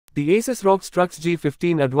The ASUS ROG Strix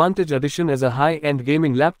G15 Advantage Edition is a high-end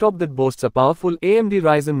gaming laptop that boasts a powerful AMD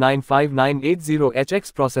Ryzen 9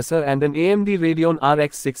 5980HX processor and an AMD Radeon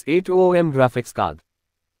RX 6800M graphics card.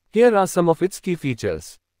 Here are some of its key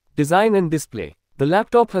features. Design and display. The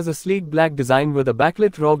laptop has a sleek black design with a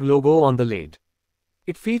backlit ROG logo on the lid.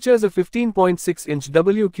 It features a 15.6-inch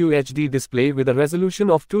WQHD display with a resolution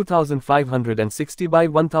of 2560 by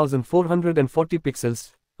 1440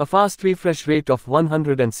 pixels, a fast refresh rate of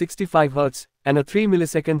 165 Hz, and a 3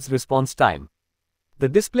 milliseconds response time. The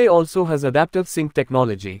display also has adaptive sync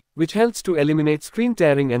technology, which helps to eliminate screen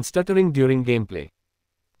tearing and stuttering during gameplay.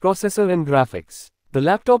 Processor and graphics. The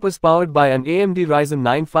laptop is powered by an AMD Ryzen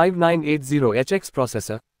 9 5980HX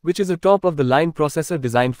processor, which is a top-of-the-line processor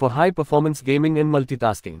designed for high-performance gaming and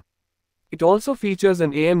multitasking. It also features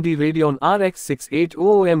an AMD Radeon RX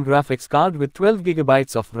 6800M graphics card with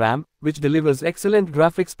 12GB of RAM, which delivers excellent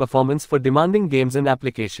graphics performance for demanding games and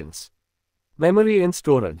applications. Memory and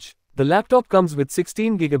storage. The laptop comes with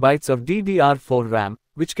 16GB of DDR4 RAM,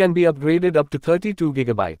 which can be upgraded up to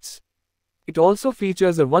 32GB. It also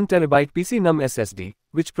features a 1TB PC-NUM SSD,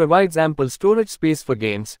 which provides ample storage space for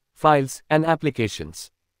games, files, and applications.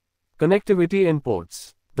 Connectivity and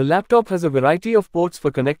ports. The laptop has a variety of ports for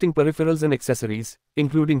connecting peripherals and accessories,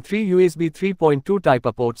 including 3 USB 3.2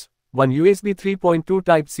 Type-A ports, 1 USB 3.2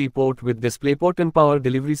 Type-C port with DisplayPort and power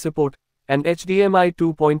delivery support, an HDMI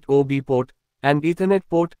 2.0B port, an Ethernet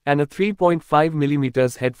port, and a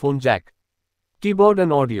 3.5mm headphone jack. Keyboard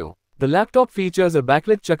and audio. The laptop features a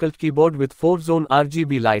backlit chuckled keyboard with 4-zone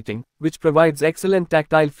RGB lighting, which provides excellent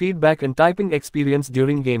tactile feedback and typing experience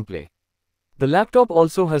during gameplay. The laptop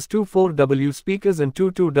also has two 4W speakers and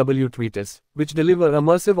two 2W tweeters, which deliver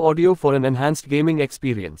immersive audio for an enhanced gaming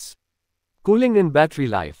experience. Cooling and battery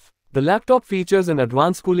life. The laptop features an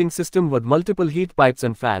advanced cooling system with multiple heat pipes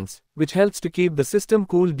and fans, which helps to keep the system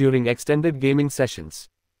cool during extended gaming sessions.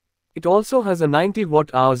 It also has a 90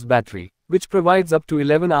 watt-hours battery, which provides up to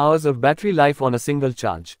 11 hours of battery life on a single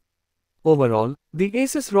charge. Overall, the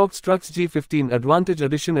ASUS ROG Strix G15 Advantage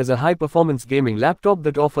Edition is a high-performance gaming laptop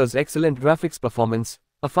that offers excellent graphics performance,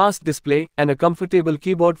 a fast display, and a comfortable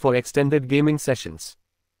keyboard for extended gaming sessions.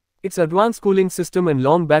 Its advanced cooling system and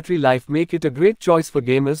long battery life make it a great choice for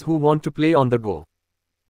gamers who want to play on the go.